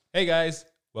Hey guys,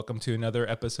 welcome to another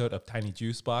episode of Tiny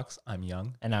Juice Box. I'm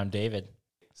Young. And I'm David.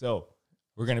 So,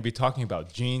 we're going to be talking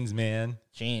about jeans, man.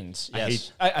 Jeans, I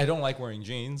yes. I don't like wearing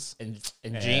jeans. And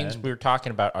jeans we were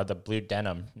talking about are the blue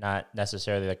denim, not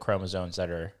necessarily the chromosomes that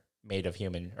are made of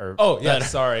human. Or Oh, yeah,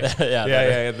 sorry.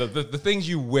 yeah, The things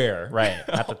you wear. right,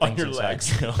 not the on things your inside.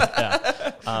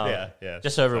 legs. Yeah.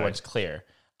 Just so everyone's clear.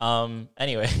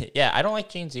 Anyway, yeah, I don't like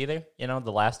jeans either. You know,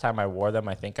 the last time I wore them,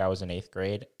 I think I was in 8th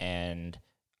grade, and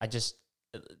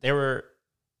they were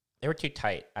too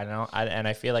tight.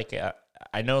 I feel like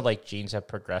I know like jeans have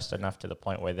progressed enough to the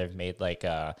point where they've made like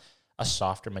a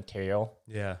softer material.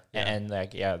 Yeah. And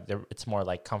like it's more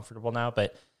like comfortable now.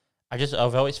 But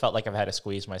I've always felt like I've had to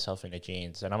squeeze myself into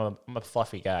jeans, and I'm a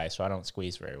fluffy guy, so I don't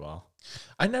squeeze very well.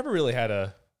 I never really had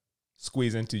to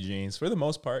squeeze into jeans for the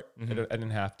most part. Mm-hmm. I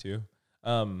didn't have to.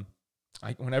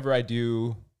 Whenever I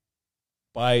do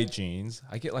buy jeans,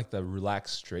 I get like the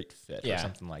relaxed straight fit or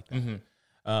something like that.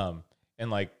 Mm-hmm.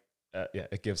 And like,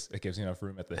 it gives enough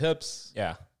room at the hips,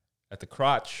 Yeah, at the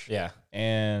crotch, yeah,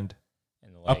 and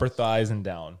and the upper legs. thighs and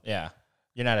down. Yeah,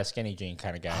 you're not a skinny jean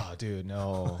kind of guy. Oh, dude,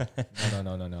 no,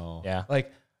 no. Yeah.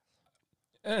 Like,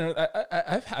 I don't know.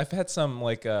 I've had some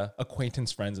like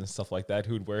acquaintance friends and stuff like that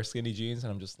who'd wear skinny jeans,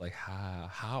 and I'm just like,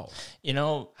 how? You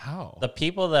know, How? the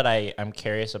people that I'm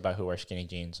curious about who wear skinny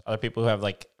jeans are the people who have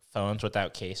like phones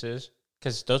without cases.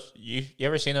 Because those you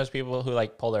ever seen those people who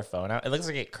like pull their phone out? It looks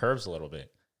like it curves a little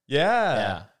bit.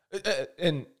 Yeah.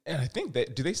 And I think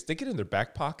do they stick it in their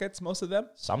back pockets? Most of them.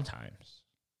 Sometimes.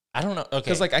 I don't know. Okay.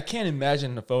 Because like I can't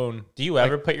imagine a phone Do you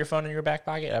ever put your phone in your back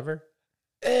pocket ever?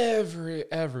 every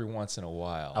once in a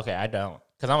while. Okay, I don't.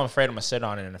 Because I'm afraid I'm going to sit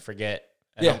on it and forget.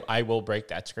 And Yeah. I will break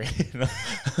that screen.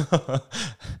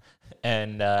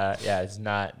 And it's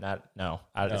not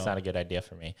it's not a good idea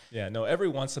for me. Yeah, no, every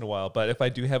once in a while. But if I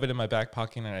do have it in my back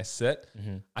pocket and I sit,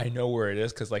 Mm-hmm. I know where it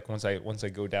is because like once I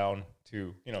go down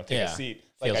to take Yeah. a seat,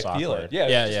 like Feels I feel awkward. it. Yeah,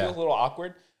 Yeah, it just yeah. feels a little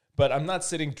awkward. But I'm not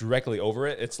sitting directly over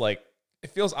it. It's like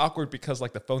it feels awkward because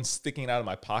like the phone's sticking out of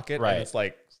my pocket, Right. and it's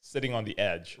like sitting on the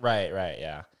edge. Right,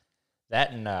 yeah.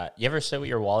 That and you ever sit with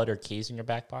your wallet or keys in your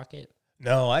back pocket?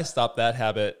 No, I stopped that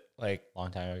habit like Long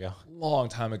time ago. long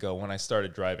time ago when I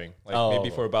started driving. Like Oh.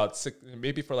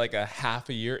 maybe for like a half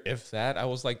a year, if that. I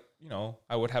was like,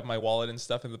 I would have my wallet and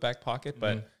stuff in the back pocket,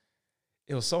 but Mm-hmm.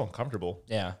 it was so uncomfortable.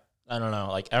 Yeah. I don't know.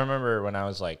 Like I remember when I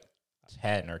was like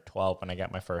 10 or 12 when I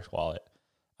got my first wallet.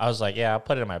 I was like, yeah, I'll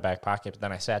put it in my back pocket. But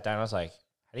then I sat down and I was like,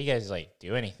 how do you guys like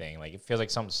do anything? Like it feels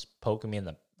like something's poking me in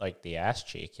the ass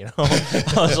cheek, I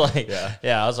was like,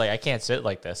 I was like, I can't sit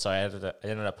like this. So I ended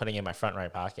up putting it in my front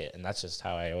right pocket, and that's just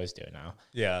how I always do it now.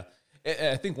 Yeah. And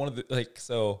I think one of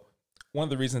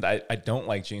the reasons I don't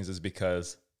like jeans is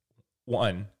because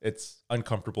one, it's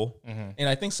uncomfortable. Mm-hmm. And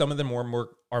I think some of them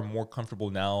are more comfortable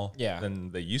now Yeah.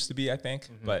 than they used to be, I think.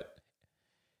 Mm-hmm. But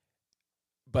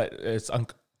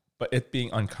it being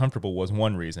uncomfortable was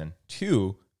one reason.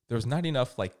 Two, there's not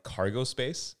enough like cargo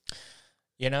space.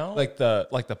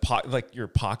 Like your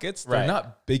pockets, they're Right.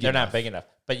 not big They're enough. not big enough.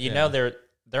 But Yeah. there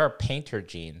are painter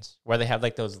jeans where they have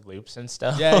like those loops and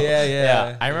stuff.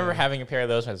 Yeah. I remember having a pair of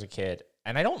those as a kid,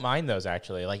 and I don't mind those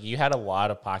actually. Like you had a lot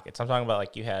of pockets. I'm talking about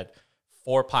like you had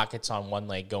 4 pockets on one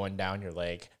leg going down your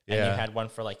leg, and you Yeah. had one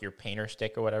for like your painter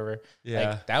stick or whatever.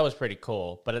 Yeah. Like that was pretty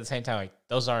cool. But at the same time, like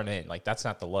those aren't in. Like that's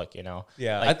not the look,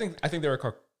 Yeah. Like, I think they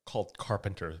were called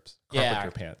carpenter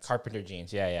pants. Carpenter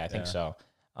jeans. Yeah, I think Yeah. so.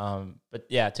 But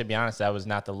yeah, to be honest, that was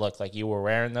not the look. Like you were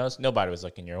wearing those, nobody was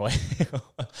looking your way.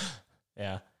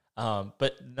 Yeah.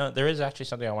 But no, there is actually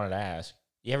something I wanted to ask.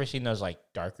 You ever seen those like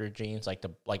darker jeans, like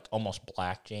the almost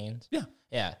black jeans? Yeah.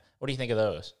 Yeah. What do you think of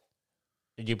those?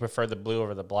 Did you prefer the blue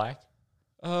over the black?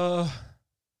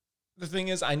 The thing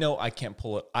is, I know I can't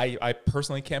pull it. I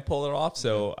personally can't pull it off,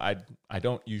 so I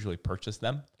don't usually purchase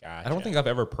them. Gotcha. I don't think I've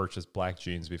ever purchased black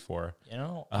jeans before. I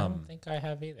don't think I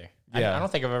have either. Yeah. I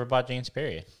don't think I've ever bought jeans,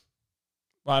 period.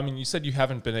 Well, I mean, you said you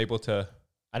haven't been able to.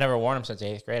 I never worn them since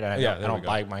 8th grade. I Yeah, don't, there I we don't go.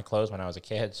 buy my clothes when I was a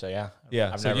kid, so yeah.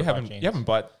 Yeah, I've so never you bought haven't jeans.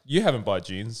 you haven't bought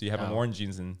jeans. You haven't No. worn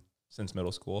jeans since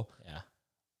middle school. Yeah.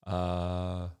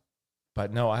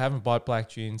 But no, I haven't bought black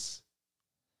jeans,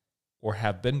 or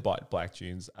have been bought black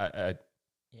jeans.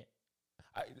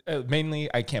 Mainly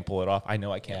I can't pull it off. I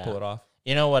know I can't Yeah. pull it off.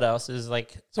 You know what else is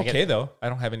like? It's okay though. I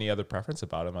don't have any other preference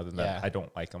about them other than Yeah. I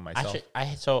don't like them myself.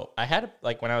 Actually, I had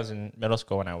like when I was in middle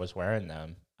school when I was wearing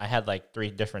them, I had like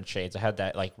 3 different shades. I had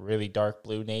that like really dark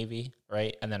blue navy,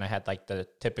 right? And then I had like the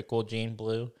typical jean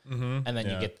blue. Mm-hmm. And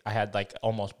then I had like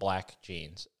almost black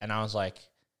jeans. And I was like,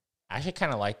 I actually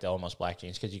kind of like the almost black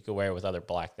jeans because you could wear it with other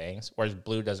black things, whereas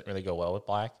blue doesn't really go well with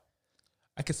black.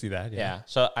 I could see that. Yeah.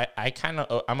 So I kind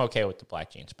of, I'm okay with the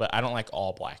black jeans, but I don't like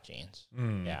all black jeans.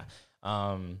 Yeah.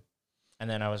 And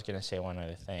then I was going to say one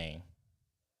other thing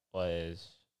was,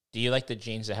 do you like the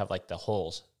jeans that have like the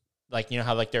holes? Like, you know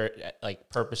how like they're like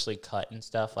purposely cut and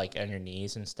stuff, like on your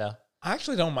knees and stuff? I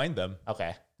actually don't mind them.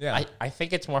 Okay. Yeah. I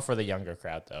think it's more for the younger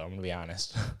crowd though. I'm going to be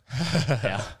honest.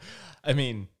 Yeah. I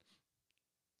mean,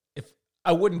 if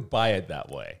I wouldn't buy it that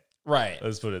way. Right.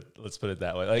 Let's put it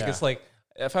that way. Like, it's like,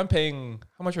 if I'm paying,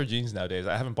 how much are jeans nowadays?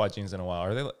 I haven't bought jeans in a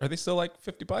while. Are they still like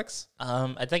 $50?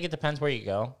 I think it depends where you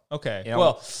go. Okay. You know,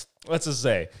 well, let's just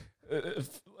say,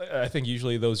 I think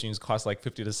usually those jeans cost like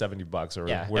 $50 to $70 or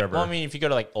whatever. Well, I mean, if you go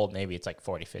to like Old Navy, it's like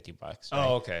 $40-$50. Right?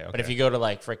 Oh, okay. But if you go to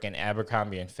like freaking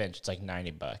Abercrombie and Finch, it's like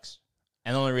 $90.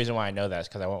 And the only reason why I know that is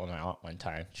because I went with my aunt one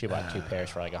time. She bought 2 pairs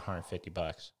for like $150.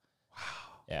 Wow.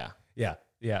 Yeah. Yeah.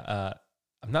 Yeah.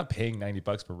 I'm not paying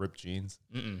 $90 for ripped jeans.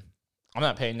 I'm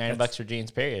not paying $90 for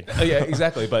jeans, period. Yeah,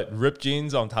 exactly. But ripped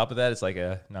jeans on top of that, it's like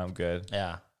no, I'm good.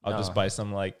 Yeah. I'll just buy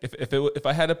some like if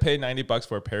I had to pay $90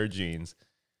 for a pair of jeans,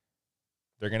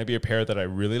 they're going to be a pair that I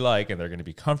really like and they're going to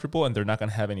be comfortable and they're not going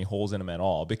to have any holes in them at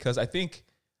all. Because I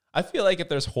feel like if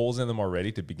there's holes in them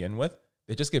already to begin with,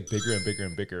 they just get bigger and bigger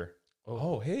and bigger.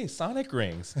 Oh, hey, Sonic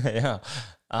rings. Yeah.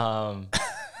 No,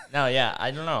 yeah,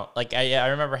 I don't know. Like I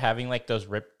remember having like those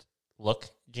ripped look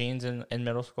jeans in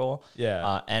middle school.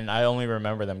 Yeah. And I only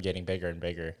remember them getting bigger and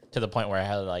bigger to the point where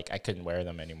I couldn't wear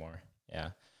them anymore. Yeah.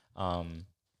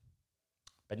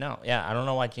 But no, yeah, I don't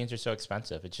know why jeans are so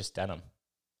expensive. It's just denim.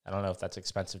 I don't know if that's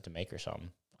expensive to make or something.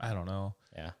 I don't know.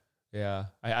 Yeah. Yeah.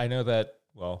 I know that,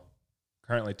 well,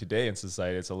 currently today in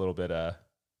society, it's a little bit,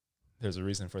 there's a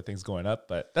reason for things going up,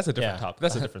 but that's a different topic.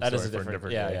 That's a different story for a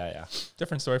different day. Yeah.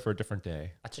 Different story for a different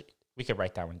day. Actually, we could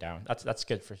write that one down. That's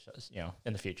good for,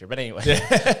 in the future. But anyway,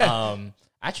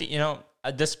 actually,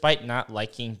 despite not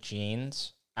liking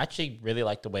jeans, I actually really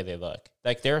like the way they look.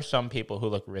 Like there are some people who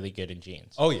look really good in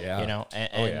jeans. Oh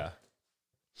yeah.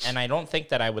 And I don't think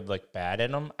that I would look bad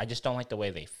in them. I just don't like the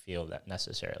way they feel that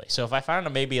necessarily. So if I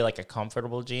found maybe like a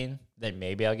comfortable jean, then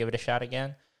maybe I'll give it a shot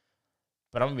again.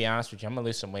 But I'm going to be honest with you. I'm going to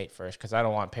lose some weight first because I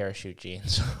don't want parachute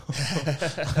jeans.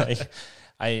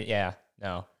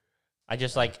 No. I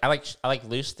like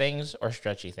loose things or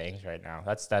stretchy things right now.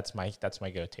 That's my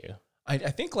go-to. I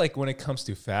think like when it comes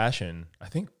to fashion, I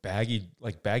think baggy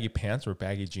pants or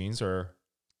baggy jeans are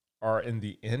in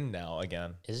the in now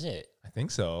again. Is it? I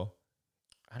think so.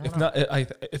 I don't know.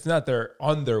 If not, they're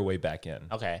on their way back in.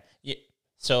 Okay. Yeah.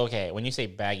 So, when you say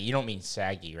baggy, you don't mean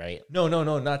saggy, right? No,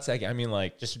 not saggy. I mean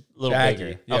like just a little baggy.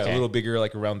 bigger. Yeah, a little bigger,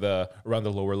 like around the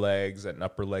lower legs and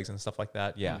upper legs and stuff like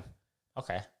that. Yeah.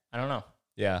 Okay. I don't know.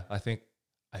 Yeah, I think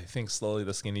slowly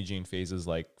the skinny jean phase is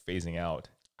like phasing out.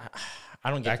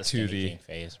 I don't get the skinny jean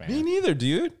phase, man. Me neither,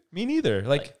 dude. Me neither.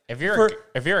 Like if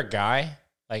you're a guy,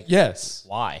 like yes,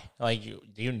 why? Like do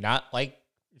you not like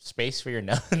space for your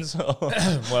nuts?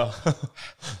 Well,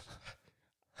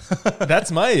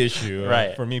 that's my issue,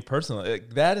 right? For me personally, like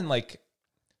that and like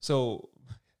so.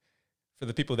 For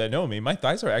the people that know me, my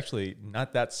thighs are actually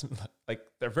not that like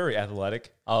they're very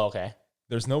athletic. Oh, okay.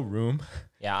 There's no room.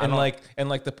 Yeah, and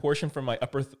like the portion from my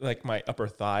upper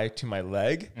thigh to my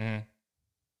leg,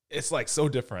 it's like so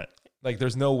different. Like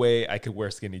there's no way I could wear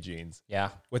skinny jeans. Yeah,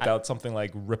 without something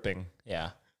like ripping. Yeah,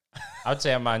 I would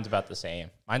say mine's about the same.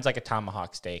 Mine's like a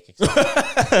tomahawk steak,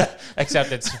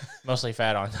 except it's mostly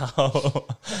fat on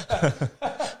top.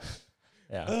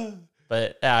 Yeah,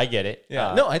 but yeah, I get it.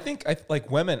 Yeah, no, I think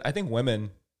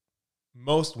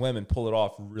most women pull it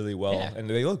off really well, and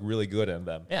they look really good in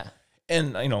them. Yeah.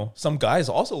 And, some guys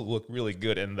also look really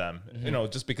good in them,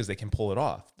 just because they can pull it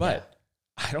off. But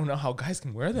I don't know how guys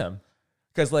can wear them.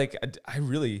 Because, like, I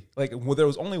really, like, there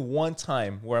was only one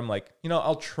time where I'm like,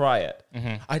 I'll try it.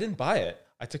 I didn't buy it.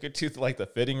 I took it to, like, the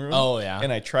fitting room. Oh, yeah.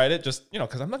 And I tried it just,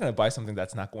 because I'm not going to buy something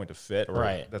that's not going to fit or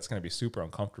that's going to be super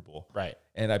uncomfortable. Right.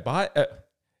 And I bought it,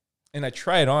 and I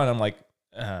tried it on. I'm like,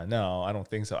 no, I don't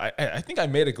think so. I think I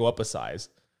made it go up a size.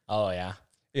 Oh, yeah.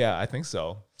 Yeah, I think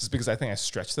so. Just because I think I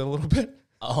stretched it a little bit.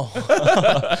 Oh,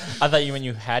 I thought you meant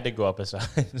you had to go up a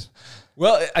size.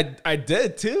 Well, I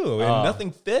did too, and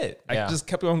nothing fit. Yeah. I just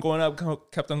kept on going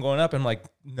up, and like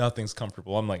nothing's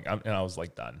comfortable. And I was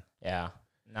like done. Yeah.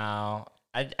 No,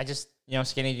 I just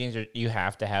skinny jeans you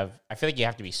have to have. I feel like you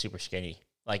have to be super skinny,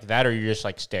 like that, or you're just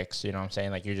like sticks. You know what I'm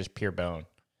saying? Like you're just pure bone.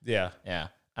 Yeah. Yeah.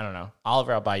 I don't know.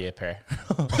 Oliver, I'll buy you a pair.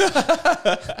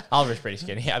 Oliver's pretty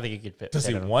skinny. I think he could fit. Does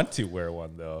he want to wear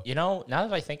one though? Now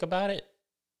that I think about it,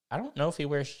 I don't know if he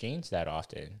wears jeans that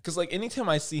often. Because like anytime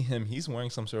I see him, he's wearing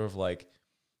some sort of like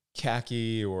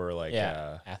khaki or like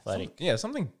athletic.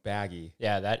 something baggy.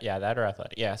 That or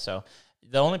athletic. Yeah. So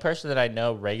The only person that I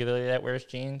know regularly that wears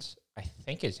jeans, I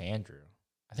think, is Andrew.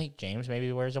 I think James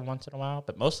maybe wears them once in a while,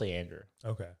 but mostly Andrew.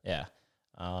 Okay. Yeah.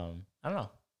 I don't know.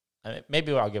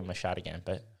 Maybe I'll give them a shot again,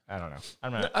 but I don't know.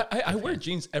 I'm not. I wear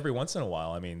jeans every once in a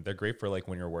while. I mean, they're great for like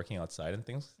when you're working outside and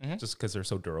things, just because they're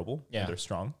so durable. Yeah. And they're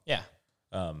strong. Yeah.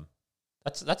 Um,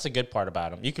 That's a good part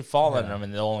about them. You can fall in them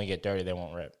and they'll only get dirty. They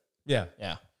won't rip. yeah.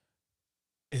 Yeah.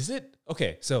 Is it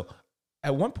okay? So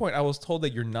at one point, I was told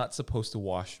that you're not supposed to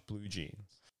wash blue jeans.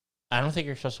 I don't think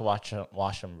you're supposed to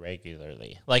wash them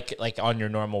regularly, like on your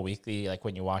normal weekly, like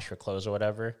when you wash your clothes or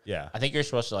whatever. Yeah. I think you're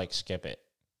supposed to like skip it,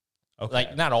 Okay.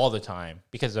 like not all the time,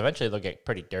 because eventually they'll get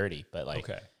pretty dirty. But like,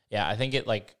 okay. yeah, I think it.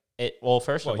 Well,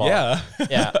 first of all, yeah.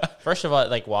 yeah. First of all, it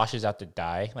like washes out the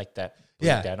dye, like that blue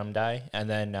Yeah. denim dye, and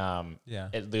then Yeah.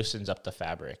 it loosens up the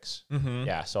fabrics. Mm-hmm.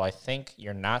 Yeah, so I think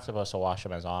you're not supposed to wash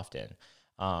them as often.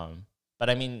 But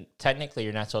I mean, technically,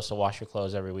 you're not supposed to wash your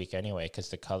clothes every week anyway, because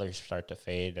the colors start to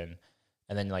fade, and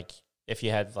then like if you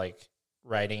had like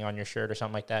writing on your shirt or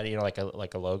something like that, you know, like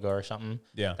a logo or something,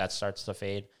 Yeah. that starts to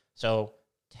fade. So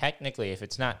technically, if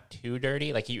it's not too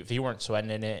dirty, like if you weren't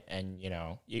sweating in it, and you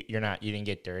know you didn't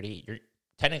get dirty,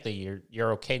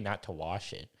 you're okay not to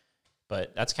wash it.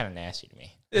 But that's kind of nasty to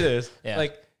me. It is. Yeah.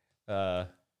 Like,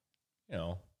 you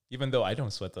know, even though I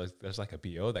don't sweat, there's like a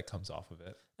BO that comes off of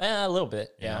it. A little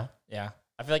bit. You Yeah. know? Yeah.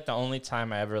 I feel like the only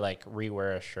time I ever like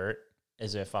rewear a shirt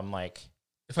is if I'm like,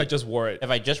 If I just wore it. if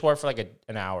I just wore it for like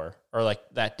an hour, or like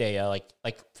that day, like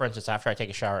for instance, after I take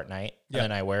a shower at night and Yeah.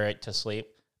 then I wear it to sleep,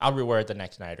 I'll rewear it the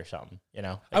next night or something, you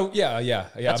know? Oh, yeah.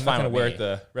 That's I'm not fine going to with wear me. it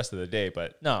the rest of the day,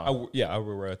 but No. I'll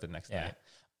wear it the next Yeah. night.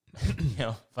 You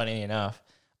know, funny enough,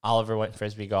 Oliver went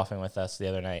Frisbee golfing with us the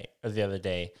other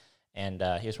day, and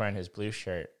he was wearing his blue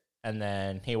shirt. And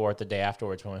then he wore it the day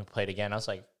afterwards when we played again. I was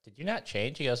like, "Did you not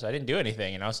change?" He goes, "I didn't do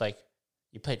anything." And I was like,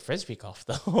 "You played Frisbee golf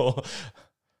though."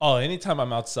 Oh, anytime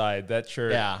I'm outside, that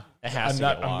shirt. Yeah, it has to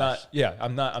get washed.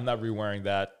 I'm not rewearing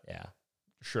that Yeah,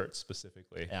 shirt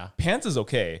specifically. yeah, Pants is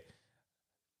okay.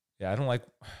 Yeah, I don't like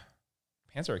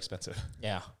pants are expensive.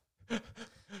 yeah,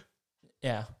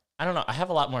 yeah. I don't know. I have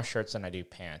a lot more shirts than I do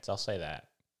pants. I'll say that.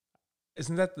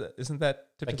 Isn't that The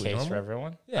typically case normal? for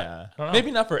everyone. Yeah, I don't know. maybe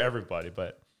not for everybody,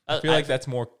 but I feel like that's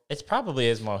more. It's probably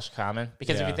is most common,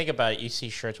 because if Yeah. you think about it, you see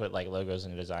shirts with like logos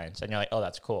and designs, and you're like, "Oh,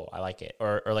 that's cool. I like it."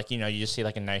 Or like, you know, you just see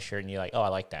like a nice shirt and you're like, "Oh, I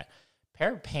like that."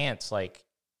 Pair of pants, like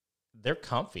they're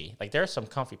comfy. Like there are some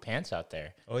comfy pants out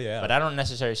there, Oh yeah, but I don't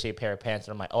necessarily see a pair of pants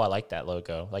and I'm like, "Oh, I like that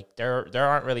logo." Like there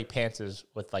aren't really pantses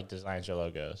with like designs or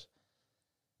logos.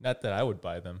 not that I would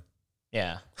buy them.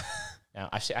 Yeah. Now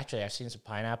I've seen some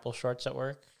pineapple shorts at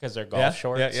work because they're golf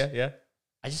shorts. Yeah.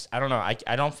 I don't know.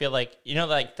 I don't feel like, you know,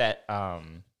 like that, what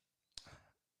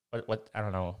I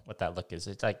don't know what that look is.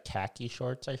 It's like khaki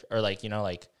shorts, or like, you know,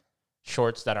 like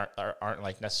shorts that aren't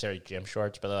like necessarily gym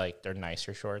shorts, but they're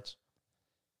nicer shorts.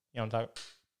 You know what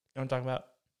I'm talking about?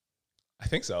 I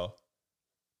think so.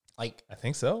 Like, I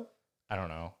think so. I don't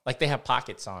know. Like they have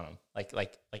pockets on them, like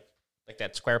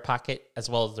that square pocket as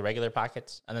well as the regular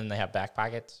pockets, and then they have back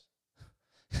pockets.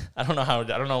 I don't know what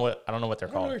they're I don't know what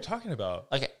called. you're talking about.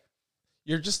 Okay.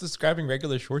 You're just describing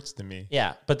regular shorts to me.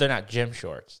 Yeah, but they're not gym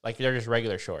shorts. Like they're just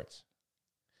regular shorts.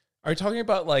 Are you talking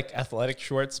about like athletic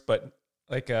shorts, but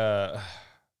like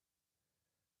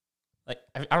Like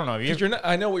I don't know. Have you 'cause you're not,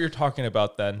 I know what you're talking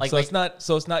about then. Like- so like-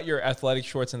 it's not your athletic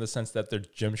shorts in the sense that they're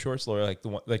gym shorts, or like the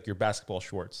one, like your basketball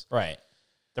shorts. right?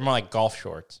 They're more like golf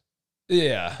shorts.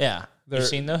 Yeah. Yeah, you've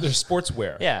seen those? They're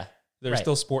sportswear. Yeah, They're right.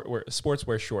 still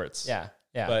sportswear shorts. yeah.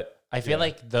 But I feel yeah.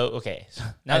 like though. Okay, so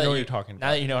now I that know what you- you're talking Now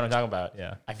about. that you know what I'm talking about,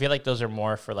 Yeah. I feel like those are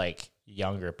more for like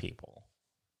younger people.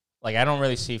 Like I don't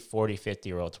really see 40,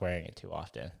 50-year-olds wearing it too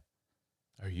often.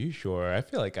 Are you sure? I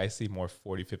feel like I see more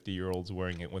 40, 50-year-olds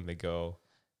wearing it when they go.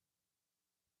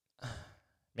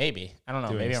 Maybe, I don't know.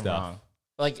 Doing Maybe I'm stuff. wrong.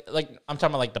 Like I'm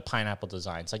talking about like the pineapple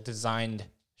designs, like designed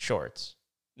shorts,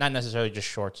 not necessarily just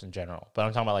shorts in general, but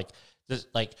I'm talking about like this,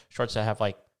 like shorts that have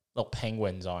like little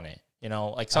penguins on it. You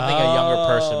know, like something a younger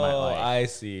person might like. I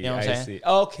see. You know what I'm I saying? see.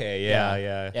 Okay.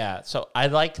 Yeah. Yeah, so I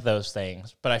like those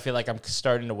things, but I feel like I'm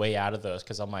starting to weigh out of those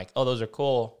because I'm like, oh, those are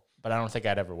cool, but I don't think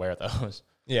I'd ever wear those.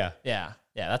 Yeah. Yeah,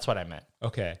 that's what I meant.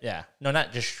 Okay. Yeah, no,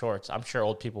 not just shorts. I'm sure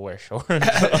old people wear shorts.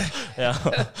 Yeah,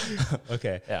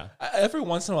 Okay. yeah, Every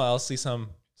once in a while, I'll see some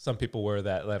people wear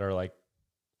that are like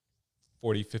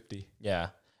 40, 50. yeah.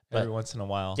 Every But once in a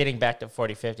while. getting back to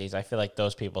 40, 50s, I feel like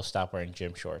those people stop wearing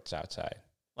gym shorts outside.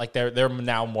 Like they're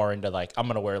now more into like, I'm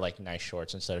gonna wear like nice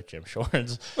shorts instead of gym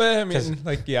shorts. Well, I mean,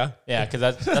 like, yeah. Yeah, because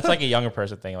that's like a younger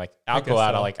person thing. Like I'll go guess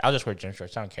out, so. I'll just wear gym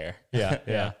shorts. I don't care. Yeah,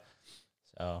 yeah.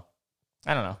 So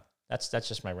I don't know. That's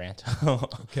just my rant.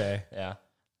 Okay. Yeah.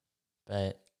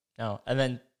 But No. And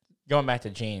then going back to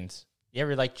jeans, you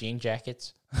ever like jean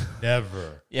jackets?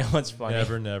 Never. Yeah, what's funny?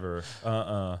 Never.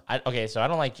 Okay, so I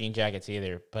don't like jean jackets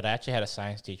either, but I actually had a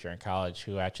science teacher in college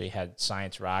who actually had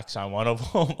Science Rocks on one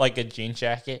of them, like a jean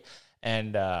jacket.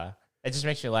 And it just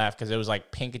makes me laugh because it was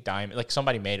like pink diamond. Like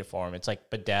somebody made it for him. It's like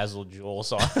bedazzled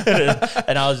jewels on it.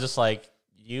 And I was just like,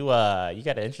 you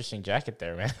got an interesting jacket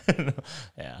there, man.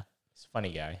 Yeah, he's a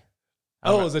funny guy.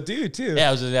 Oh, it was a dude too.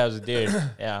 Yeah, that was a dude.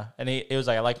 Yeah, and he was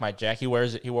like, I like my jacket.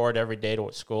 He wore it every day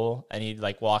to school, and he'd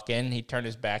like walk in, he'd turn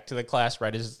his back to the class,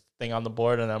 write his thing on the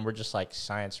board, and then we're just like,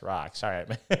 Science Rocks. All right,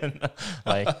 man.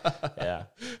 Like, yeah,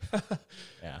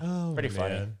 Oh, pretty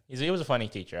funny. man. He was a funny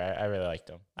teacher. I really liked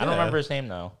him. I don't Yeah. remember his name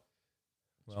though.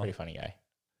 He's a Well, pretty funny guy.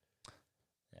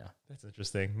 Yeah, that's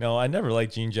interesting. No, I never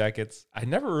liked jean jackets. I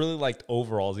never really liked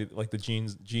overalls, either, like the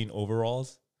jean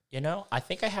overalls. you know, I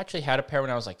think I actually had a pair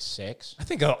when I was like 6. I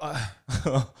think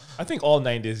I think all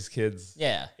 90s kids,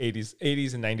 Yeah.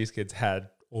 80s and 90s kids had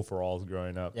overalls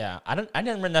growing up. Yeah, I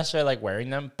didn't necessarily like wearing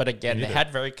them, but again, Me they neither.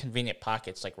 had very convenient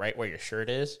pockets, like right where your shirt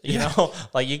is. You Yeah. know,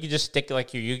 like you could just stick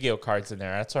like your Yu-Gi-Oh cards in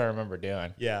there. That's what I remember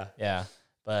doing. Yeah. Yeah,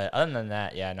 but other than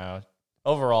that, yeah, no.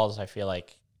 Overalls, I feel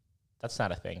like that's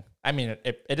not a thing. I mean,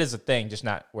 it is a thing, just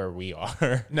not where we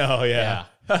are. No, yeah.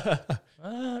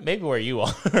 Maybe where you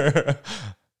are.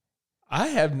 I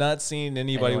have not seen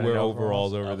anybody Anyone in wear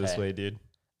overalls overalls? over this Okay. way, dude.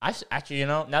 Actually, you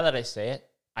know, now that I say it,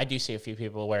 I do see a few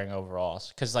people wearing overalls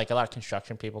because like a lot of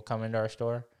construction people come into our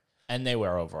store and they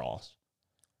wear overalls.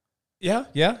 Yeah.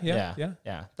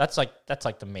 That's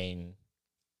like the main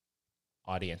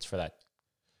audience for that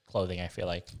clothing. I feel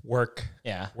like, Work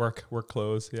yeah,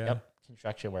 clothes. Yeah. yep,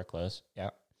 construction wear clothes,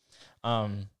 yeah.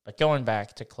 But going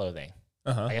back to clothing,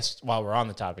 Uh-huh. I guess while we're on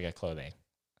the topic of clothing,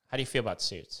 how do you feel about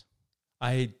suits?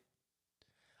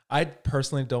 I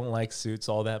personally don't like suits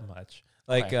all that much.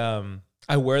 Like, Okay.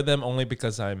 I wear them only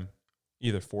because I'm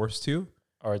either forced to,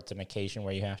 Or it's an occasion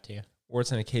where you have to? or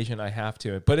it's an occasion I have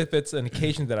to. But if it's an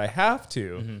occasion that I have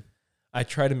to, Mm-hmm. I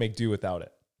try to make do without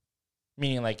it.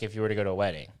 Meaning, like if you were to go to a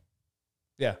wedding,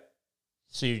 Yeah.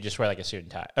 so you just wear like a suit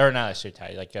and tie, or not a suit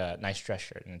tie, like a nice dress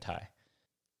shirt and a tie.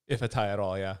 If a tie at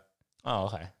all, yeah. Oh,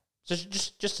 okay.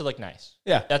 Just to look nice.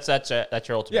 Yeah. That's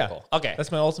your ultimate Yeah. goal. Okay.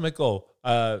 That's my ultimate goal.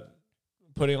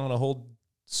 Putting on a whole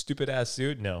stupid ass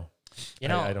suit, no. You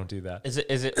know, I don't do that. is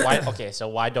it why? Okay, so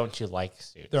why don't you like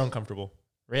suits? They're uncomfortable.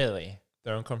 Really?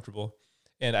 They're uncomfortable.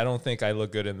 And I don't think I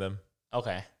look good in them.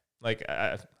 Okay. Like,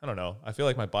 I don't know. I feel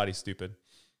like my body's stupid.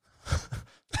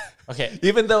 Okay.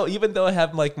 Even though I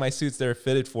have like my suits that are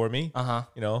fitted for me, Uh-huh.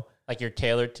 you know. Like you're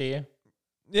tailored to you?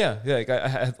 Yeah,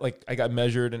 like I got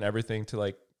measured and everything to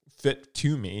like fit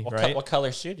to me, right? What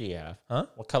color suit do you have? Huh?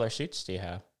 What color suits do you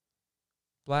have?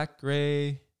 Black,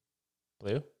 gray.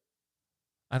 Blue?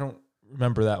 I don't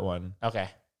remember that one. Okay.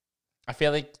 I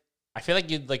feel like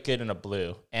you'd look good in a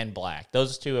blue and black.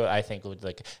 Those two I think would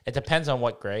look. It depends on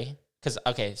what gray. Cuz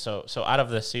okay, so out of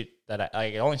the suit that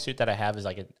the only suit that I have is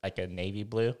like a navy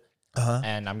blue, Uh-huh.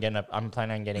 and I'm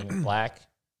planning on getting black,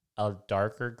 a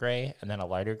darker gray, and then a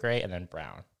lighter gray, and then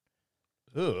brown.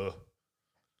 Ugh.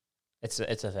 It's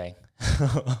a thing.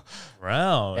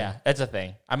 Brown. Yeah, it's a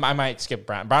thing. I might skip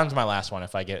brown. Brown's my last one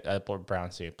if I get a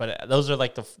brown suit. But those are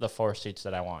like the 4 suits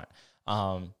that I want.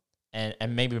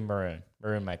 And maybe maroon.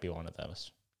 Maroon might be one of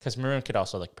those because maroon could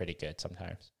also look pretty good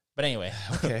sometimes. But anyway,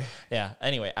 Okay. yeah.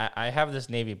 Anyway, I have this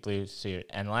navy blue suit,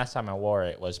 and the last time I wore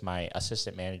it was my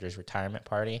assistant manager's retirement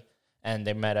party, and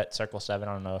they met at Circle 7.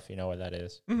 I don't know if you know where that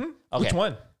is. Mm-hmm. Okay. Which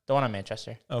one? The one in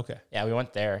Manchester. Okay. Yeah, we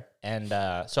went there, and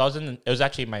so I was it was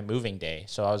actually my moving day,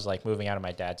 so I was like moving out of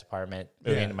my dad's apartment,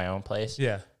 moving Yeah. into my own place.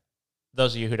 Yeah.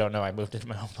 Those of you who don't know, I moved into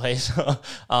my own place,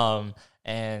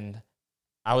 and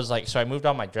I was like, so I moved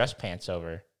all my dress pants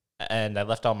over, and I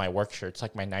left all my work shirts,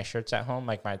 like my nice shirts at home,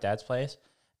 like my dad's place,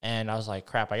 and I was like,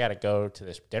 crap, I got to go to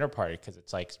this dinner party because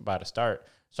it's like about to start.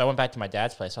 So I went back to my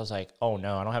dad's place. I was like, oh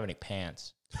no, I don't have any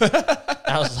pants.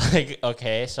 I was like,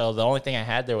 okay. So the only thing I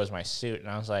had there was my suit. And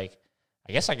I was like,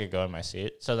 I guess I could go in my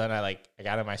suit. So then I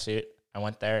got in my suit. I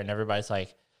went there and everybody's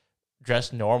like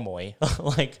dressed normally.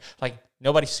 like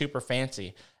nobody's super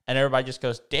fancy. And everybody just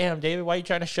goes, damn, David, why are you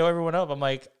trying to show everyone up? I'm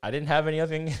like, I didn't have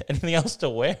anything else to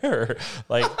wear.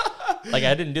 like I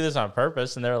didn't do this on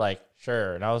purpose. And they're like,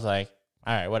 sure. And I was like,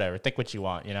 all right, whatever. Think what you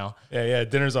want, you know? Yeah.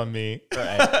 Dinner's on me.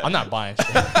 Right. I'm not buying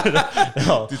shit.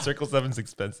 No. Dude, Circle 7's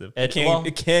expensive. It- It well-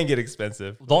 can get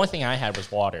expensive. The only thing I had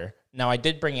was water. Now, I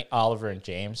did bring Oliver and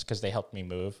James because they helped me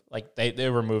move. Like,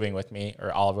 they were moving with me,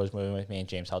 or Oliver was moving with me, and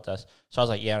James helped us. So I was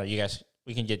like, yeah, you guys,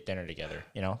 we can get dinner together,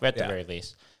 you know, at the Yeah. very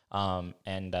least. And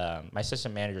my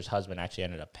assistant manager's husband actually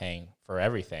ended up paying for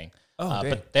everything. Oh, dang.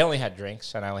 But they only had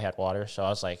drinks, and I only had water. So I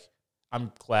was like,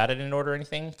 I'm glad I didn't order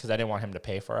anything because I didn't want him to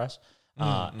pay for us.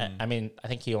 I mean, I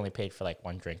think he only paid for like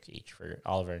one drink each for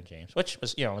Oliver and James, which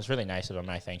was, you know, it was really nice of him.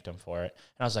 And I thanked him for it.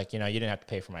 And I was like, you know, you didn't have to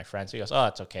pay for my friends. So he goes, oh,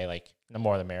 it's okay. Like, the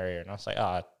more the merrier. And I was like,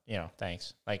 oh, you know,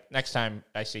 thanks. Like, next time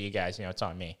I see you guys, you know, it's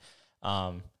on me.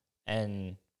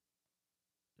 And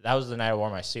that was the night I wore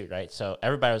my suit, right? So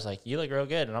everybody was like, you look real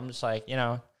good. And I'm just like, you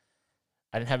know,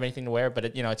 I didn't have anything to wear,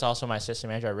 but, you know, it's also my assistant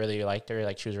manager. I really liked her.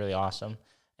 Like, she was really awesome.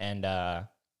 And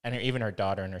even her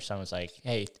daughter and her son was like,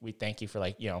 hey, we thank you for,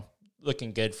 like, you know,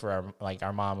 looking good for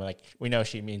our mom. Like, we know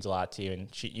she means a lot to you,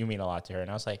 and you mean a lot to her. And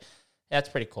I was like, yeah, that's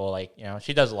pretty cool. Like, you know,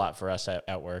 she does a lot for us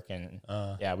at work, and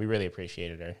yeah, we really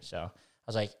appreciated her. So I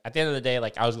was like, at the end of the day,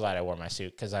 like, I was glad I wore my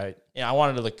suit because I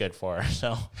wanted to look good for her.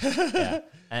 So yeah,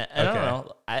 and I don't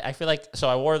know. I feel like, so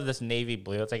I wore this navy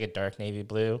blue. It's like a dark navy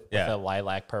blue with a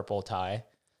lilac purple tie.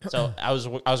 So I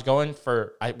was going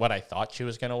for what I thought she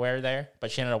was gonna wear there, but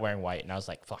she ended up wearing white, and I was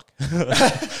like, "Fuck."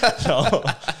 So,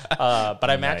 but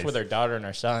I matched with her daughter and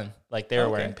her son. Like, they were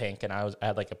wearing pink, and I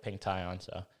had like a pink tie on.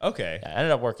 So Okay. yeah, I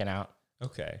ended up working out.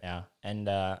 Okay. Yeah, and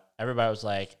everybody was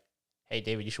like, "Hey,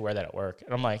 David, you should wear that at work."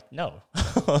 And I'm like, "No."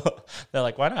 They're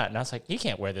like, "Why not?" And I was like, "You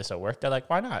can't wear this at work." They're like,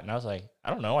 "Why not?" And I was like,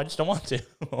 "I don't know. I just don't want to."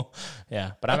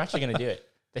 Yeah, but I'm actually gonna do it.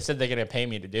 They said they're gonna pay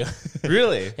me to do it.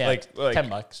 Really? Yeah, like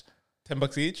 $10.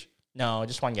 $10 each? No,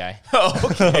 just one guy. Oh,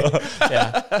 okay.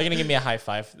 Yeah, they're gonna give me a high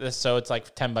five. So it's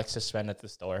like $10 to spend at the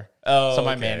store. Oh, so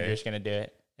my manager's gonna do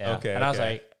it. Yeah. Okay. And I was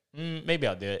like, maybe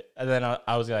I'll do it. And then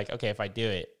I was like, okay, if I do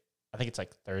it, I think it's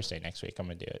like Thursday next week. I'm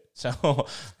gonna do it. So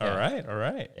yeah. All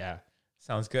right. Yeah.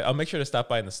 Sounds good. I'll make sure to stop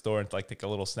by in the store and like take a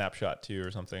little snapshot too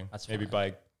or something. That's maybe fine.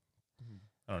 buy.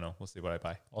 I don't know. We'll see what I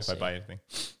buy. We'll if see. I buy anything.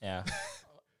 Yeah.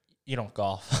 You don't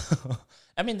golf.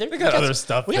 I mean, They got other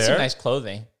stuff we there. got some nice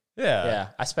clothing. Yeah. Yeah.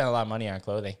 I spent a lot of money on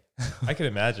clothing. I can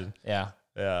imagine. Yeah.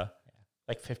 Yeah.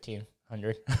 Like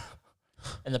 $1,500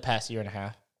 in the past year and a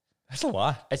half. That's a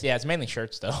lot. It's mainly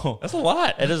shirts though. That's a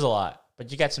lot. It is a lot,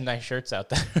 but you got some nice shirts out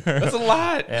there. That's a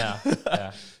lot.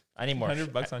 Yeah. I need more.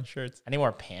 $100 on shirts. I need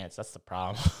more pants. That's the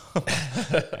problem.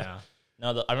 Yeah.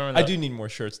 No, I remember. I do need more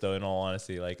shirts though. In all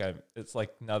honesty, like it's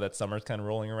like now that summer's kind of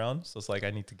rolling around, so it's like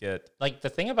I need to get. Like, the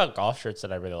thing about golf shirts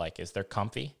that I really like is they're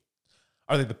comfy.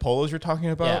 Are they the polos you're talking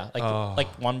about? Yeah, like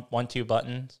one, two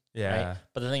buttons. Yeah. Right?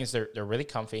 But the thing is, they're really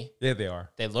comfy. Yeah, they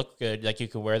are. They look good. Like, you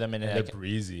can wear them in. And they're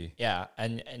breezy. Yeah,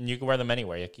 and you can wear them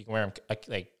anywhere. Like, you can wear them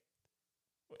like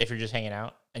if you're just hanging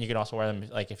out, and you can also wear them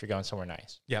like if you're going somewhere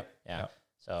nice. Yep. Yeah. Yep.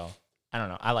 So I don't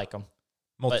know. I like them.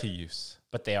 Multi-use.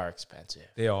 But they are expensive.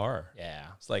 They are. Yeah.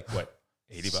 It's like what,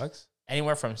 $80?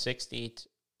 Anywhere from 60 to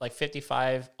like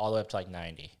 55 all the way up to like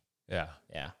 90. Yeah.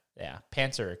 Yeah. Yeah.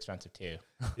 Pants are expensive too.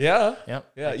 Yeah.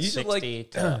 Yep. Yeah. Like You should 60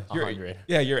 to your 100.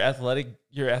 Yeah, your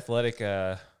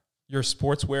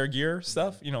sportswear gear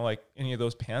stuff, you know, like any of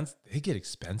those pants, they get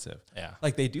expensive. Yeah.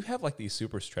 Like they do have like these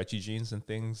super stretchy jeans and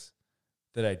things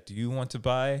that I do want to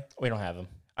buy. We don't have them.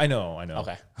 I know.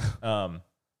 Okay.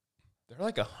 They're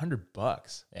like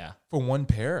 $100 Yeah. for one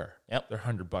pair. Yep. They're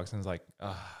 $100, and it's like,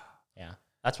 Yeah.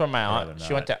 That's where my rather aunt, she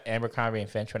not. went to Abercrombie and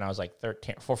Finch when I was like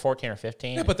 14 or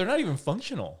 15. yeah, but they're not even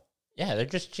functional. Yeah, they're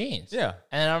just jeans. Yeah.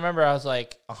 And I remember I was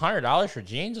like, $100 for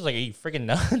jeans? I was like, are you freaking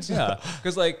nuts? Yeah.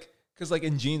 Because like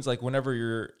in jeans, like whenever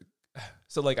you're,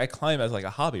 so like I climb as like a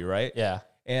hobby, right? Yeah.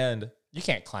 And You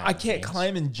can't climb. I in can't jeans.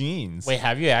 climb in jeans. Wait,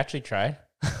 have you actually tried?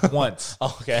 Once.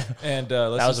 Oh, okay. And That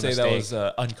let's was just a say that mistake.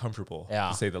 was uncomfortable, Yeah.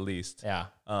 to say the least. Yeah.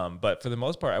 But for the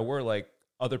most part, I wear like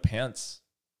other pants.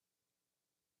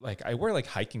 Like I wear like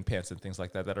hiking pants and things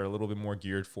like that that are a little bit more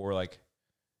geared for like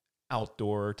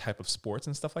outdoor type of sports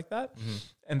and stuff like that. Mm-hmm.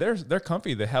 And they're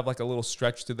comfy. They have like a little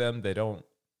stretch to them. I don't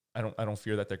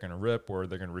fear that they're going to rip or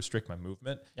they're going to restrict my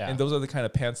movement. Yeah. And those are the kind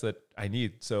of pants that I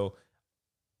need. So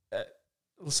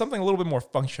something a little bit more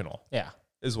functional Yeah.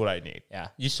 is what I need. Yeah.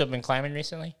 You still been climbing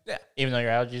recently? Yeah. Even though your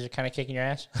allergies are kind of kicking your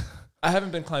ass? I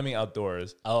haven't been climbing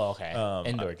outdoors. Oh, okay.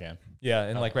 Indoor I- gym. Yeah,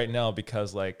 and like right now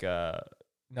because like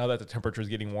now that the temperature is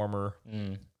getting warmer,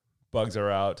 bugs are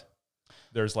out.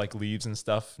 There's like leaves and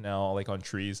stuff now, like on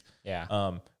trees.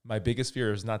 Yeah. My biggest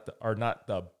fear is not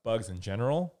the bugs in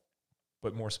general,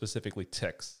 but more specifically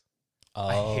ticks. Oh.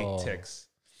 I hate ticks.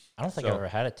 I don't think So- I've ever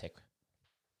had a tick.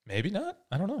 Maybe not.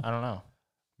 I don't know. I don't know.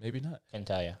 Maybe not. Couldn't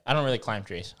tell you. I don't really climb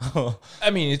trees.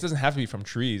 I mean, it doesn't have to be from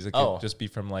trees. It could Oh. just be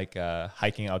from like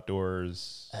hiking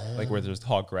outdoors, like where there's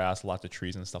tall grass, lots of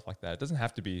trees and stuff like that. It doesn't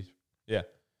have to be. Yeah,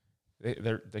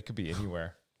 they could be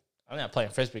anywhere. I'm not playing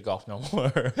frisbee golf no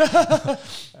more.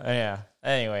 Yeah.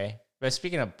 Anyway, but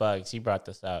speaking of bugs, you brought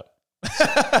this up.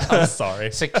 I'm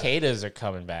sorry. Cicadas are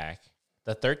coming back.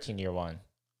 The 13-year one.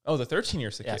 Oh, the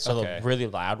 13-year cicada. Yeah, so okay. the really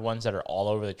loud ones that are all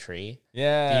over the tree.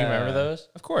 Yeah. Do you remember those?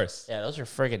 Of course. Yeah, those are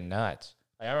friggin' nuts.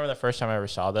 Like, I remember the first time I ever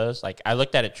saw those. Like, I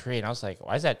looked at a tree and I was like,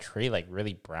 why is that tree like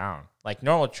really brown? Like,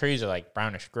 normal trees are like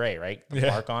brownish gray, right? The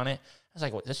bark on it. I was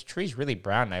like, well, this tree's really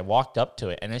brown. And I walked up to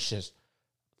it and it's just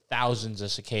thousands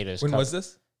of cicadas. When was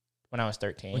this? When I was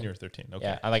 13. When you were 13. Okay.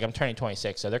 Yeah, I'm turning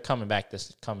 26, so they're coming back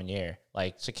this coming year.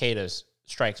 Like, cicadas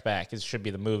strikes back. It should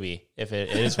be the movie if it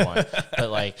is one. But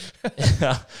like,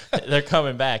 they're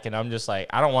coming back, and I'm just like,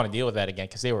 I don't want to deal with that again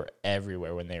because they were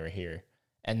everywhere when they were here,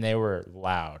 and they were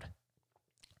loud.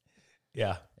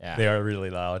 Yeah. Yeah, They are really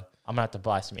loud. I'm gonna have to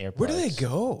buy some earplugs. Where do they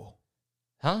go?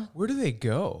 Huh? Where do they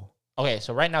go? Okay,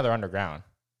 so right now they're underground.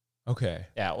 Okay.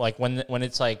 Yeah, like when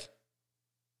it's like,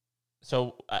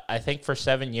 so I think for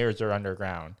 7 years they're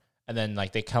underground, and then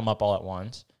like they come up all at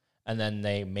once, and then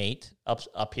they mate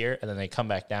up here, and then they come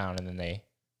back down, and then they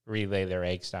relay their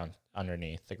eggs down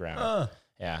underneath the ground.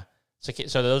 Yeah.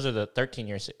 So those are the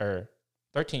 13-year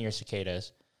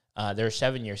cicadas. There are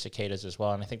 7-year cicadas as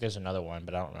well, and I think there's another one,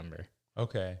 but I don't remember.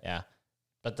 Okay. Yeah,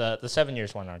 but the 7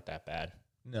 years one aren't that bad.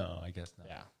 No, I guess not.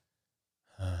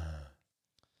 Yeah.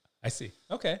 I see.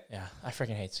 Okay. Yeah, I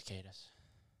freaking hate cicadas.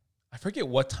 I forget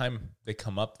what time they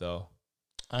come up though.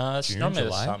 It's June, normally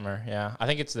July? this summer. Yeah, I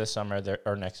think it's this summer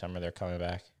or next summer they're coming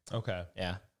back. Okay.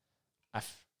 Yeah, I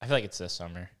feel like it's this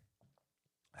summer.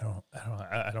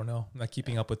 I don't know. I'm not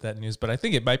keeping up with that news, but I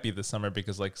think it might be this summer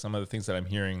because like some of the things that I'm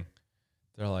hearing,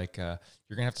 they're like, you're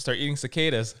gonna have to start eating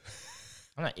cicadas.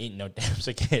 I'm not eating no damn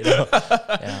cicada.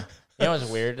 Yeah. You know what's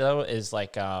weird though is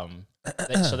like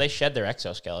so they shed their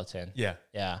exoskeleton. Yeah.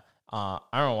 Yeah. I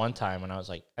remember one time when I was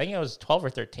like, I think I was 12 or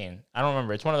 13. I don't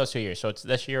remember. It's one of those 2 years. So it's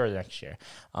this year or next year.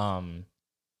 I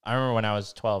remember when I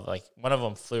was 12, like one of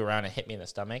them flew around and hit me in the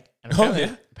stomach. And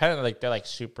apparently like they're like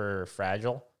super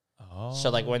fragile. Oh. So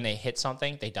like when they hit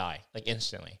something, they die like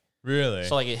instantly. Really?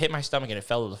 So like it hit my stomach and it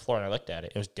fell to the floor and I looked at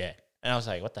it. It was dead. And I was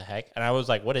like, what the heck? And I was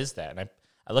like, what is that? And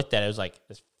I looked at it. It was like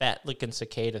this fat looking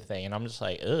cicada thing. And I'm just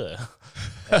like, ugh.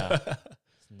 Yeah.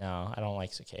 No, I don't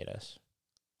like cicadas.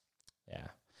 Yeah.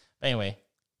 But anyway,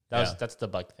 that's the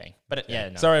bug thing. But yeah,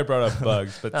 no. Sorry I brought up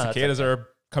bugs, but No, cicadas are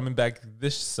coming back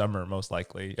this summer most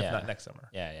likely, if Yeah. not next summer.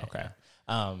 Yeah, yeah. Okay.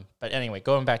 Yeah. But anyway,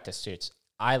 going back to suits,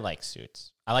 I like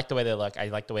suits. I like the way they look. I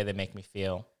like the way they make me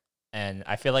feel, and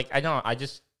I feel like I don't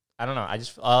know.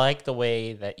 I like the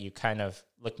way that you kind of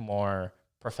look more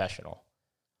professional.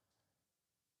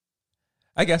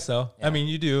 I guess so. Yeah. I mean,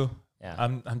 you do. Yeah.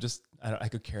 I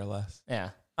could care less. Yeah.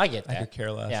 I get I that. could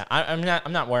care less. Yeah. I'm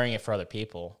not wearing it for other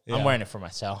people. Yeah. I'm wearing it for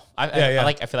myself. I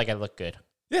feel like I look good.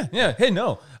 Yeah. Yeah. Hey,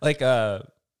 no. Like, like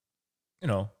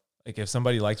if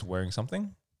somebody likes wearing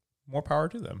something, more power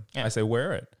to them. Yeah. I say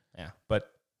wear it. Yeah.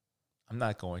 But I'm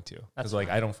not going to That's because like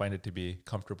fine. I don't find it to be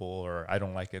comfortable or I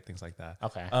don't like it, things like that.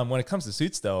 Okay. When it comes to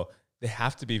suits though, they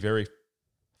have to be very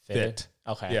Fitted? fit.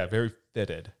 Okay. Yeah, very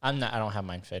fitted. I don't have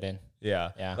mine fitted.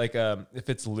 Yeah. Yeah. Like if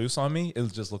it's loose on me,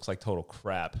 it just looks like total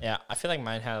crap. Yeah. I feel like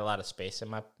mine had a lot of space in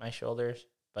my shoulders,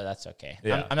 but that's okay.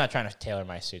 Yeah. I'm not trying to tailor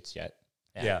my suits yet.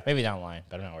 Yeah. Maybe down the line,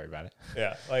 but I'm not worried about it.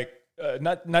 Yeah. Like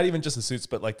not even just the suits,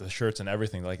 but like the shirts and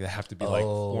everything. Like they have to be like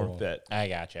form fit. I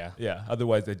gotcha. Yeah.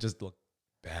 Otherwise they just look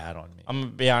bad on me. I'm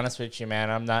gonna be honest with you,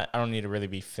 man. I don't need to really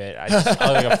be fit. I look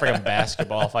like a freaking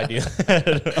basketball if I do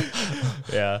that.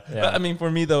 Yeah. Yeah. But, I mean,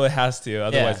 for me though, it has to.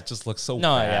 Otherwise, Yeah. it just looks so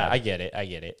No, bad. yeah, I get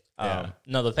it. Yeah.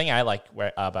 No, the thing I like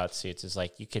about suits is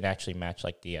like you can actually match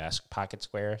like the pocket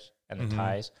squares and the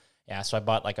ties. Yeah, so I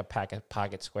bought like a pack of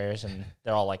pocket squares, and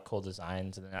they're all like cool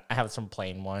designs, and then I have some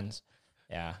plain ones.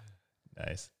 Yeah,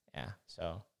 Nice. yeah.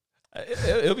 So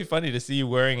It'll be funny to see you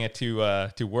wearing it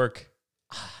to work,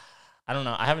 I don't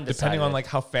know. I haven't decided. depending on like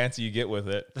how fancy you get with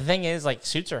it. The thing is, like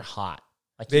suits are hot.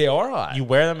 Like They are hot. you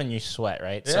wear them and you sweat,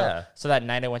 right? Yeah. So that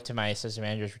night I went to my assistant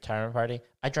manager's retirement party.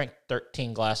 I drank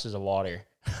 13 glasses of water.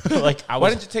 Like I Why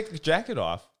was, didn't you take the jacket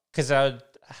off? because I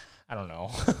don't know.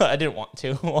 I didn't want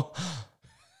to.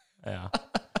 Yeah.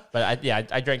 But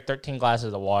I drank 13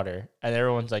 glasses of water, and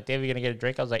everyone's like, "Dave, you gonna get a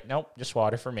drink?" I was like, "Nope, just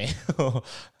water for me."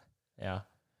 Yeah.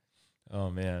 Oh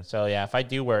man. So yeah, if I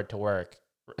do wear it to work,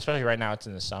 especially right now, it's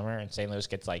in the summer, and St. Louis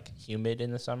gets like humid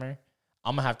in the summer.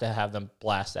 I'm gonna have to have them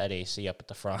blast that AC up at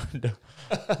the front.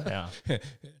 Yeah.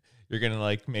 You're gonna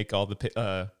like make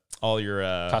all your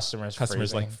Customers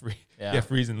customers like freezing. yeah,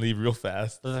 freeze and leave real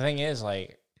fast. But the thing is,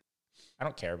 like, I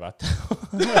don't care about them.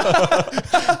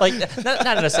 Like,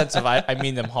 not in a sense of I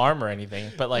mean them harm or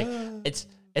anything, but like,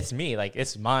 it's me. Like,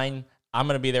 it's mine. I'm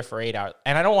gonna be there for 8 hours,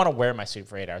 and I don't want to wear my suit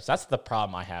for 8 hours. That's the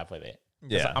problem I have with it.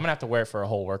 'Cause Yeah. I'm gonna have to wear it for a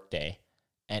whole work day,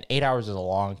 and 8 hours is a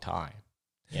long time.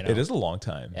 You know? It is a long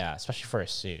time. Yeah, especially for a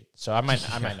suit. So I might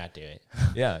not do it.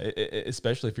 Yeah,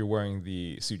 especially if you're wearing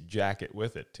the suit jacket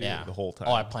with it too the whole time.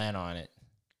 Oh, I plan on it.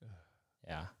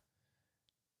 Yeah.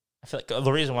 I feel like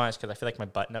the reason why is because I feel like my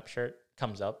button-up shirt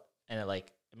comes up and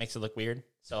it makes it look weird.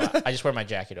 So I just wear my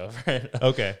jacket over it.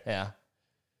 Okay. Yeah.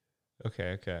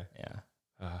 Okay. Yeah.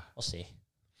 We'll see.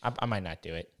 I might not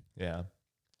do it. Yeah.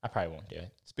 I probably won't do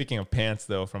it. Speaking of pants,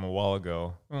 though, from a while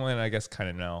ago, well, and I guess kind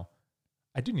of now,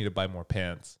 I do need to buy more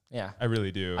pants. Yeah. I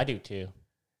really do. I do too.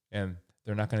 And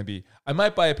they're not going to be. I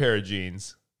might buy a pair of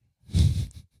jeans,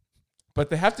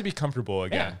 but they have to be comfortable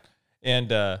again. Yeah.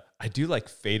 And I do like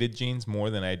faded jeans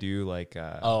more than I do like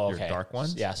your dark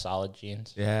ones. Yeah, solid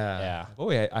jeans. Yeah.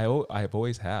 Oh, I've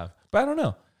always have, but I don't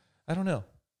know. I feel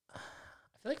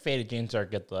like faded jeans are a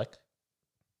good look.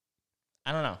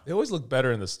 I don't know. They always look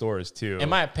better in the stores too. In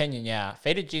my opinion, yeah.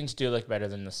 Faded jeans do look better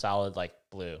than the solid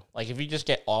blue. Like if you just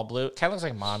get all blue, it kind of looks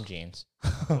like mom jeans.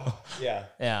 Yeah.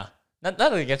 Yeah.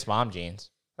 Nothing against mom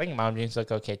jeans. I think mom jeans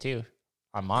look okay too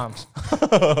on moms.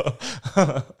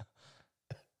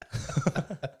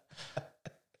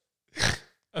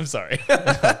 I'm sorry.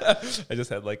 I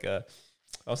just had I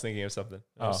was thinking of something.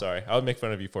 I'm sorry. I'll make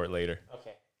fun of you for it later.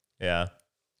 Okay. Yeah.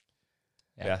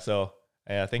 So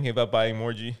thinking about buying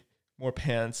more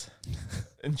pants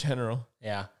in general.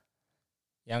 Yeah.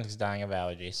 Young's dying of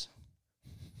allergies.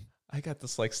 I got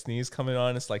this sneeze coming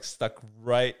on. It's stuck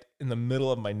right in the middle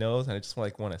of my nose, and I just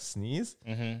want to sneeze.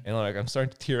 Mm-hmm. And I'm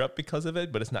starting to tear up because of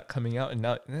it, but it's not coming out, and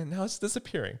now it's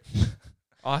disappearing.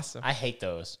 Awesome. I hate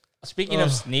those. Speaking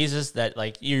of sneezes that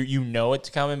you know it's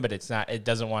coming, but it's not. It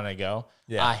doesn't want to go.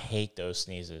 Yeah. I hate those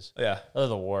sneezes. Yeah. Those are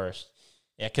the worst.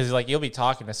 Yeah, because you'll be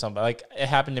talking to somebody. It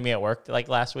happened to me at work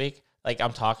last week.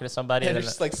 I'm talking to somebody. And and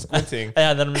they're just squinting.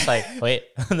 And then I'm just wait.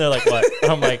 And they're like, what?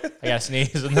 And I'm like, I got to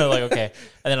sneeze. And they're like, okay.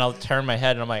 And then I'll turn my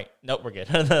head and I'm like, nope, we're good.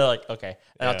 And they're like, okay.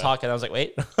 And I'll talk and I was like,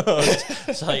 wait.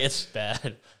 So it's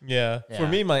bad. Yeah. For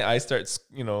me, my eyes start,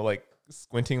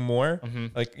 squinting more.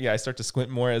 Mm-hmm. I start to squint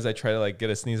more as I try to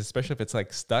get a sneeze, especially if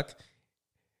it's stuck.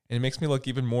 And it makes me look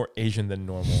even more Asian than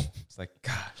normal. It's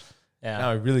gosh. Yeah.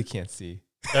 Now I really can't see.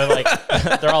 They're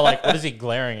they're all what is he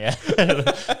glaring at?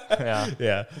 Yeah.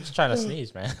 Yeah. I'm just trying to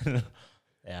sneeze, man.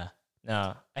 Yeah.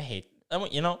 No, I hate,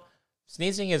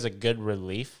 sneezing is a good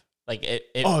relief.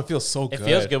 It feels so good. It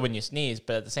feels good when you sneeze,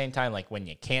 but at the same time, when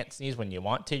you can't sneeze when you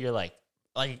want to, you're God,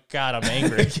 I'm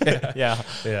angry. Yeah.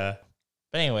 Yeah.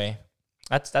 But anyway,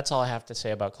 that's all I have to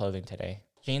say about clothing today.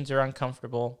 Jeans are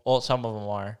uncomfortable. Well, some of them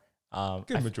are.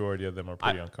 Good majority of them are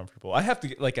pretty uncomfortable. I have to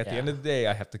at the end of the day,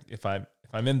 I have to if I'm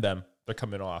in them, they're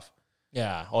coming off.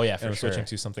 Yeah. Oh yeah, and for I'm sure. switching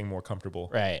to something more comfortable.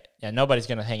 Right. Yeah. Nobody's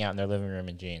gonna hang out in their living room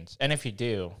in jeans, and if you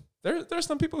do, there's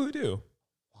some people who do.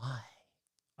 Why?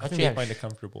 I think they find it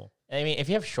comfortable. I mean, if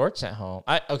you have shorts at home,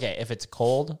 if it's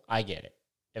cold, I get it.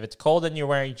 If it's cold and you're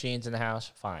wearing jeans in the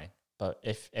house, fine. But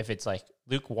if it's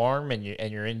lukewarm and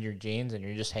you're in your jeans and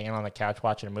you're just hanging on the couch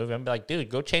watching a movie, I'm be dude,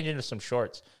 go change into some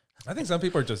shorts. I think some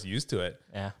people are just used to it.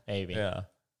 Yeah, maybe. Yeah.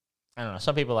 I don't know.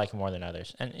 Some people like it more than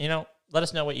others. And, let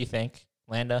us know what you think.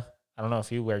 Landa, I don't know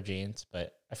if you wear jeans,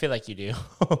 but I feel like you do.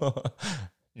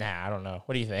 Nah, I don't know.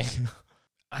 What do you think?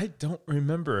 I don't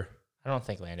remember. I don't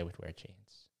think Landa would wear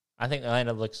jeans. I think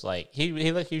Landa looks like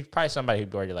he's probably somebody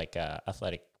who'd wear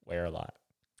athletic wear a lot.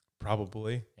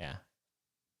 Probably. Yeah.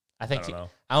 I think I don't know.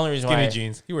 The only reason skinny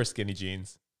jeans. He wears skinny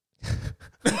jeans.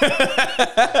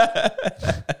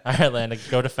 All right, Landa,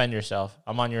 go defend yourself.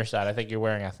 I'm on your side. I think you're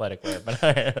wearing athletic wear, but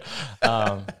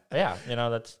yeah,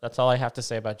 that's all I have to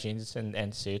say about jeans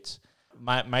and suits.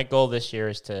 My goal this year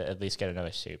is to at least get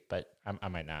another suit, but I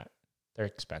might not. They're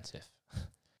expensive.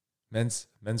 Men's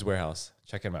Warehouse.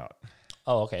 Check him out.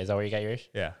 Oh, okay. Is that where you got yours?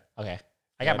 Yeah. Okay.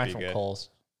 I got That'd mine be from good. Kohl's.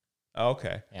 Oh,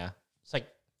 okay. Yeah. It's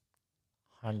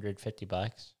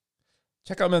 $150.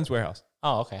 Check out Men's Warehouse.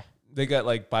 Oh, okay. They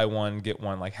got buy one, get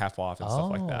one half off and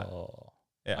stuff like that.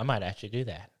 Yeah. I might actually do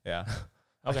that. Yeah.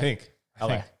 Okay. I think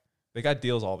Okay. they got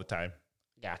deals all the time.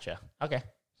 Gotcha. Okay.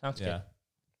 Sounds good.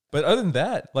 But other than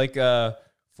that,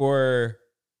 for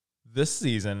this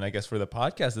season, I guess for the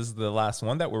podcast, this is the last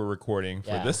one that we're recording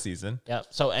for this season. Yep.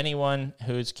 So anyone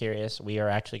who's curious, we are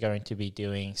actually going to be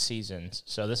doing seasons.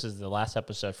 So this is the last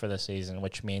episode for the season,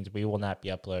 which means we will not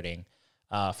be uploading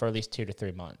for at least 2 to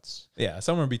 3 months. Yeah,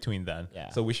 somewhere between then. Yeah.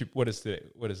 So we should. What is today?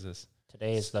 What is this?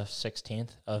 Today is the 16th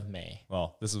of May.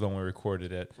 Well, this is when we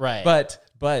recorded it. Right.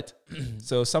 But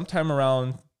so sometime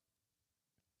around,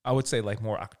 I would say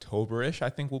more October-ish, I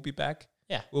think we'll be back.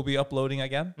 Yeah. We'll be uploading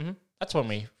again. Mm-hmm. That's when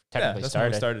we technically that's started.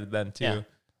 when we started then too. Yeah.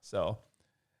 So,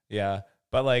 yeah.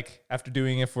 But like after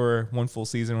doing it for one full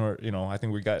season, where I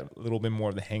think we got a little bit more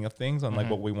of the hang of things on like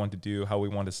what we want to do, how we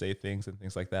want to say things, and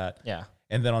things like that. Yeah.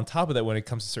 And then on top of that, when it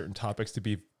comes to certain topics, to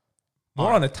be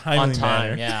more on a timely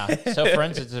manner. Yeah. So, for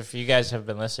instance, if you guys have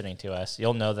been listening to us,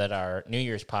 you'll know that our New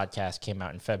Year's podcast came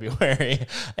out in February,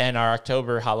 and our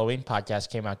October Halloween podcast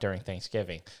came out during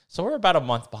Thanksgiving. So we're about a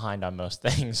month behind on most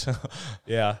things.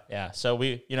 Yeah. Yeah. So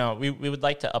we would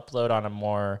like to upload on a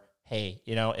more, hey,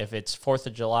 if it's 4th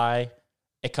of July,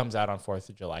 it comes out on 4th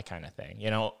of July kind of thing.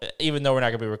 Even though we're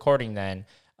not going to be recording then,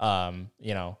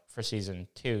 for season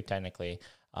 2, technically,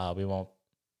 we won't.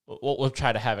 We'll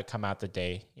try to have it come out the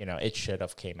day it should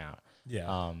have came out.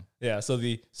 Yeah. So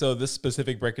this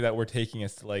specific break that we're taking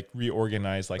is to like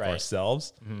reorganize like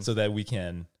ourselves so that we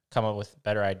can come up with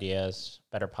better ideas,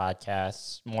 better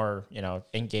podcasts, more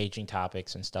engaging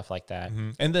topics and stuff like that.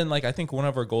 And then like I think one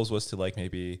of our goals was to like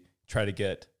maybe try to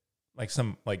get like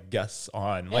some like guests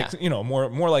on, like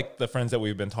more like the friends that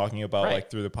we've been talking about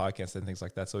like through the podcast and things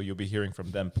like that. So you'll be hearing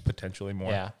from them potentially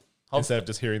more. Yeah. Instead of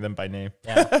just hearing them by name.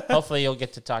 Yeah. Hopefully you'll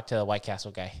get to talk to the White Castle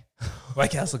guy.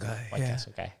 White Castle guy.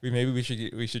 Castle guy.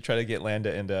 We should try to get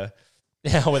Landa into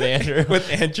with Andrew. with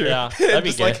Andrew. Yeah. That'd be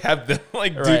just good. like have them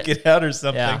like duke it out or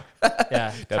something. Yeah.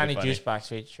 Yeah. Tiny funny. Juice Box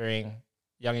featuring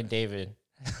Young and David.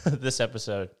 This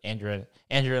episode, Andrew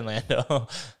and Lando.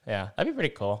 Yeah. That'd be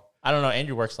pretty cool. I don't know.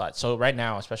 Andrew works a lot. So right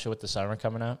now, especially with the summer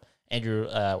coming up, Andrew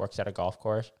works at a golf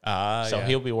course. So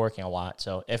he'll be working a lot.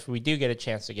 So if we do get a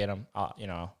chance to get him,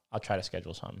 I'll try to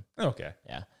schedule something. Okay.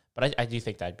 Yeah. But I do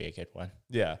think that'd be a good one.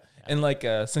 Yeah. And like,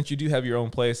 since you do have your own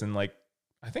place and like,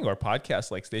 I think our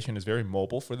podcast like station is very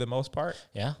mobile for the most part.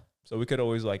 Yeah. So we could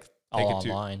always like take all it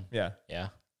online. Yeah. Yeah.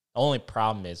 The only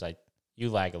problem is you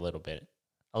lag a little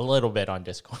bit on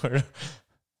Discord.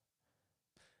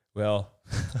 Well,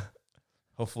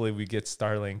 hopefully we get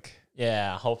Starlink.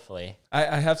 Yeah, hopefully.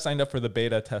 I have signed up for the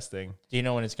beta testing. Do you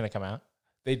know when it's going to come out?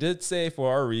 They did say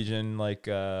for our region, like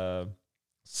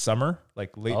summer,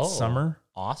 like late summer.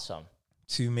 Awesome.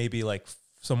 To maybe like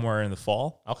somewhere in the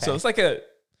fall. Okay. So it's like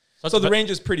so the range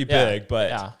is pretty big, but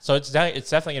yeah. So it's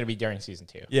definitely going to be during season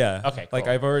 2. Yeah. Okay. Cool. Like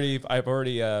I've already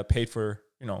paid for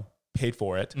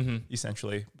it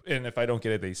essentially, and if I don't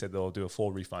get it, they said they'll do a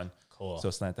full refund. Cool. So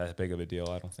it's not that big of a deal,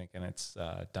 I don't think, and it's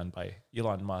done by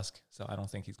Elon Musk, so I don't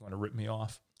think he's going to rip me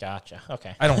off. Gotcha.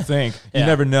 Okay. I don't think. You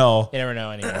never know. You never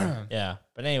know anymore. Yeah.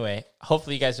 But anyway,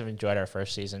 hopefully you guys have enjoyed our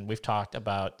first season. We've talked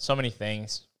about so many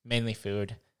things, mainly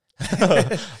food.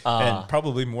 And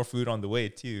probably more food on the way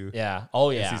too. Yeah.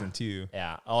 Oh yeah. Season 2.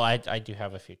 Yeah. Oh, I do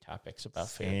have a few topics about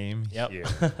Same food. Yep. here.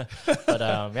 But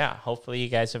yeah, hopefully you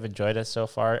guys have enjoyed us so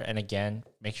far. And again,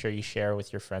 make sure you share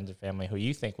with your friends and family who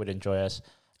you think would enjoy us.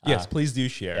 Yes, please do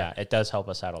share. Yeah, it does help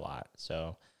us out a lot.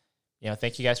 So,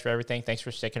 thank you guys for everything. Thanks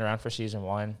for sticking around for season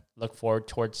 1. Look forward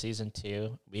towards season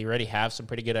 2. We already have some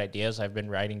pretty good ideas. I've been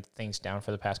writing things down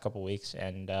for the past couple weeks,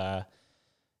 and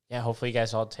hopefully you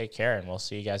guys all take care, and we'll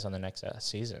see you guys on the next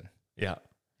season. Yeah.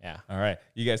 Yeah. All right.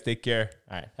 You guys take care.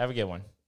 All right. Have a good one.